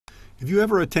Have you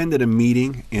ever attended a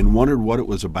meeting and wondered what it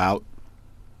was about?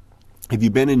 Have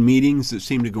you been in meetings that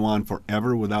seem to go on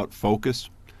forever without focus?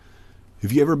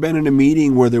 Have you ever been in a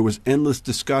meeting where there was endless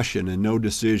discussion and no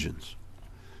decisions?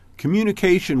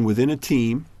 Communication within a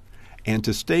team and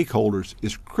to stakeholders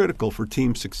is critical for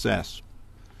team success.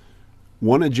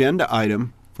 One agenda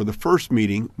item for the first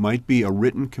meeting might be a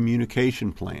written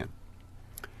communication plan.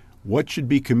 What should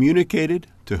be communicated,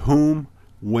 to whom,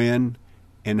 when,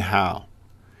 and how?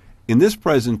 In this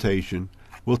presentation,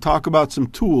 we'll talk about some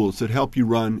tools that help you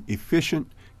run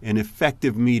efficient and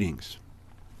effective meetings.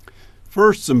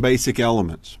 First, some basic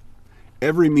elements.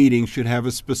 Every meeting should have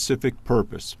a specific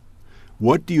purpose.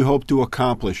 What do you hope to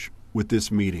accomplish with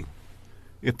this meeting?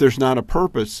 If there's not a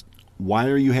purpose, why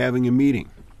are you having a meeting?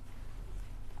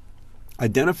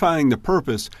 Identifying the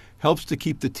purpose helps to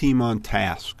keep the team on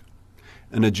task.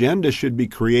 An agenda should be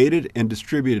created and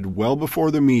distributed well before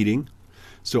the meeting,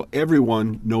 so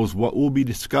everyone knows what will be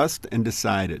discussed and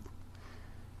decided.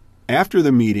 After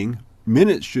the meeting,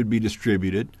 minutes should be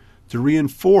distributed to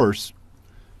reinforce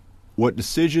what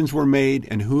decisions were made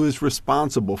and who is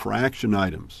responsible for action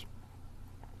items.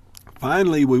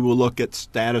 Finally, we will look at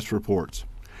status reports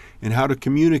and how to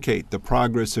communicate the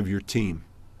progress of your team.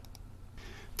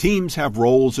 Teams have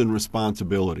roles and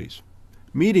responsibilities.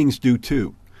 Meetings do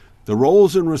too. The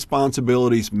roles and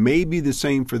responsibilities may be the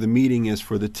same for the meeting as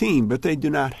for the team, but they do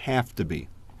not have to be.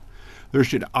 There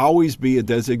should always be a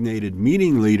designated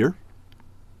meeting leader.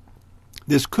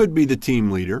 This could be the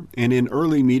team leader, and in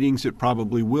early meetings it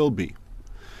probably will be.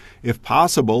 If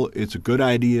possible, it's a good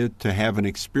idea to have an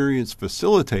experienced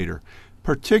facilitator,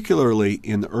 particularly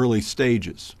in the early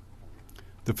stages.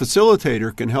 The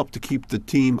facilitator can help to keep the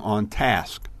team on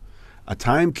task. A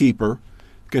timekeeper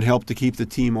can help to keep the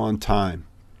team on time.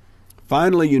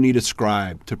 Finally, you need a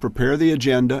scribe to prepare the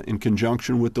agenda in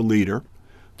conjunction with the leader,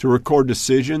 to record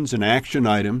decisions and action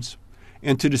items,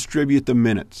 and to distribute the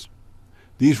minutes.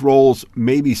 These roles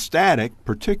may be static,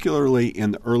 particularly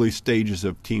in the early stages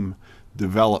of team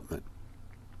development.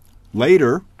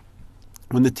 Later,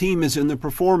 when the team is in the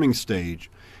performing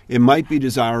stage, it might be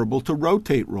desirable to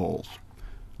rotate roles.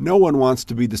 No one wants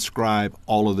to be the scribe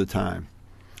all of the time.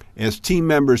 As team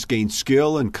members gain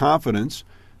skill and confidence,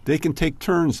 they can take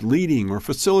turns leading or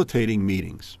facilitating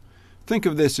meetings. Think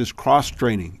of this as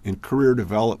cross-training in career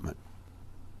development.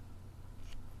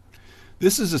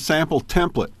 This is a sample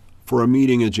template for a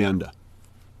meeting agenda.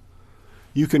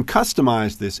 You can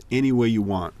customize this any way you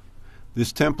want.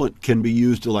 This template can be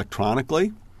used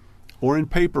electronically or in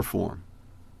paper form.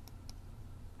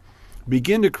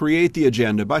 Begin to create the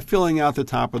agenda by filling out the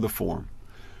top of the form.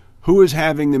 Who is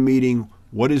having the meeting?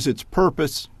 What is its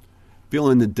purpose?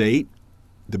 Fill in the date,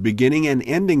 the beginning and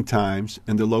ending times,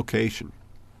 and the location.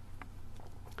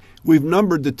 We've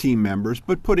numbered the team members,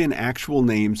 but put in actual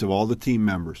names of all the team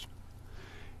members.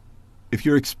 If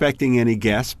you're expecting any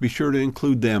guests, be sure to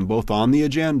include them both on the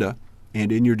agenda and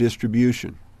in your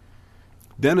distribution.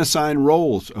 Then assign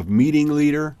roles of meeting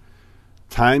leader,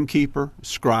 timekeeper,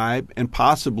 scribe, and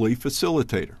possibly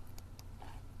facilitator.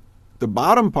 The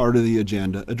bottom part of the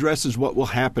agenda addresses what will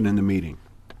happen in the meeting.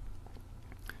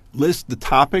 List the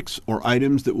topics or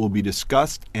items that will be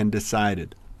discussed and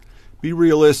decided. Be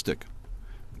realistic.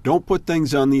 Don't put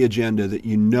things on the agenda that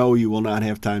you know you will not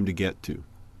have time to get to.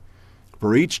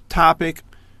 For each topic,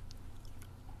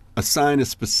 assign a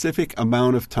specific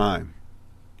amount of time.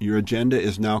 Your agenda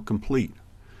is now complete.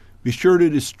 Be sure to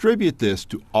distribute this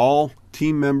to all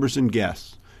team members and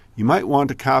guests. You might want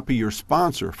to copy your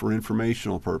sponsor for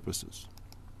informational purposes.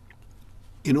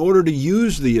 In order to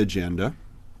use the agenda,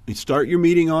 you start your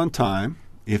meeting on time.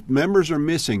 If members are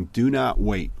missing, do not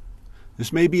wait.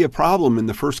 This may be a problem in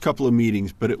the first couple of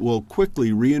meetings, but it will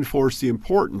quickly reinforce the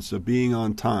importance of being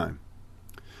on time.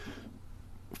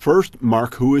 First,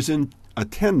 mark who is in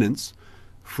attendance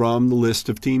from the list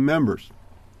of team members.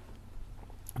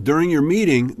 During your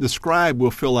meeting, the scribe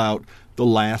will fill out the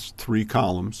last 3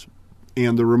 columns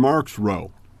and the remarks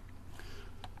row.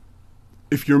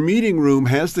 If your meeting room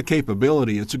has the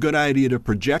capability, it's a good idea to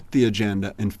project the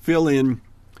agenda and fill in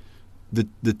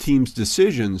the team's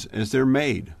decisions as they're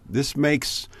made. This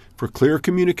makes for clear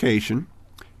communication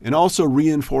and also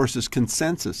reinforces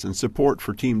consensus and support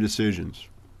for team decisions.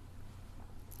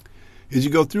 As you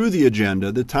go through the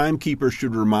agenda, the timekeeper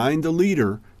should remind the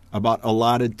leader about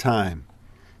allotted time.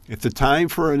 If the time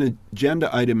for an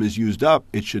agenda item is used up,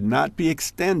 it should not be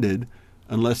extended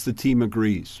unless the team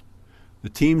agrees. The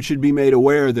team should be made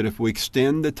aware that if we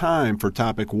extend the time for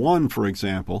topic 1, for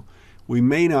example, we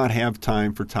may not have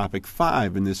time for topic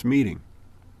 5 in this meeting.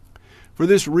 For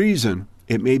this reason,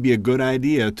 it may be a good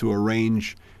idea to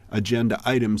arrange agenda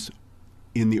items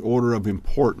in the order of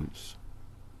importance.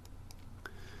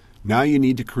 Now you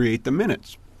need to create the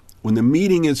minutes. When the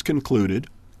meeting is concluded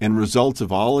and results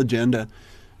of all agenda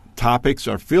topics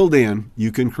are filled in,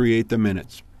 you can create the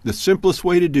minutes. The simplest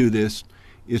way to do this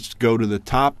is to go to the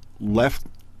top left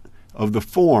of the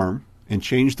form and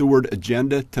change the word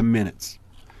agenda to minutes.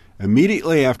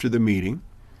 Immediately after the meeting,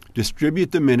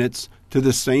 distribute the minutes to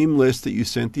the same list that you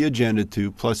sent the agenda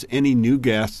to, plus any new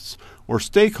guests or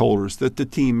stakeholders that the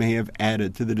team may have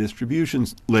added to the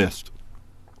distributions list.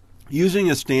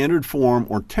 Using a standard form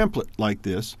or template like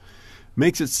this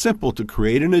makes it simple to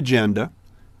create an agenda,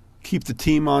 keep the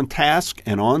team on task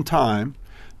and on time,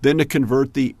 then to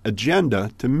convert the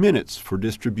agenda to minutes for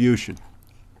distribution.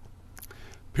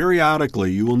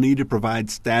 Periodically, you will need to provide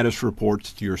status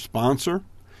reports to your sponsor,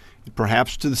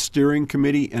 perhaps to the steering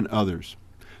committee and others.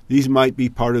 These might be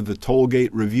part of the tollgate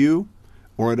review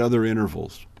or at other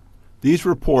intervals. These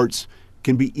reports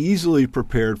can be easily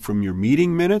prepared from your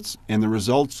meeting minutes and the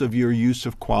results of your use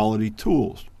of quality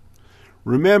tools.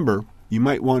 Remember, you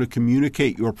might want to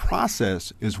communicate your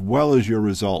process as well as your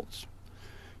results.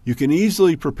 You can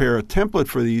easily prepare a template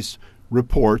for these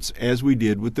reports as we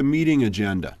did with the meeting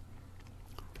agenda.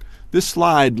 This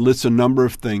slide lists a number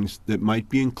of things that might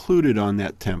be included on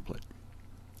that template.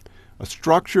 A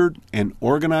structured and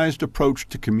organized approach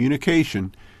to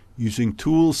communication using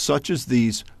tools such as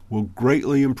these will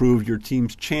greatly improve your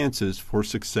team's chances for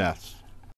success.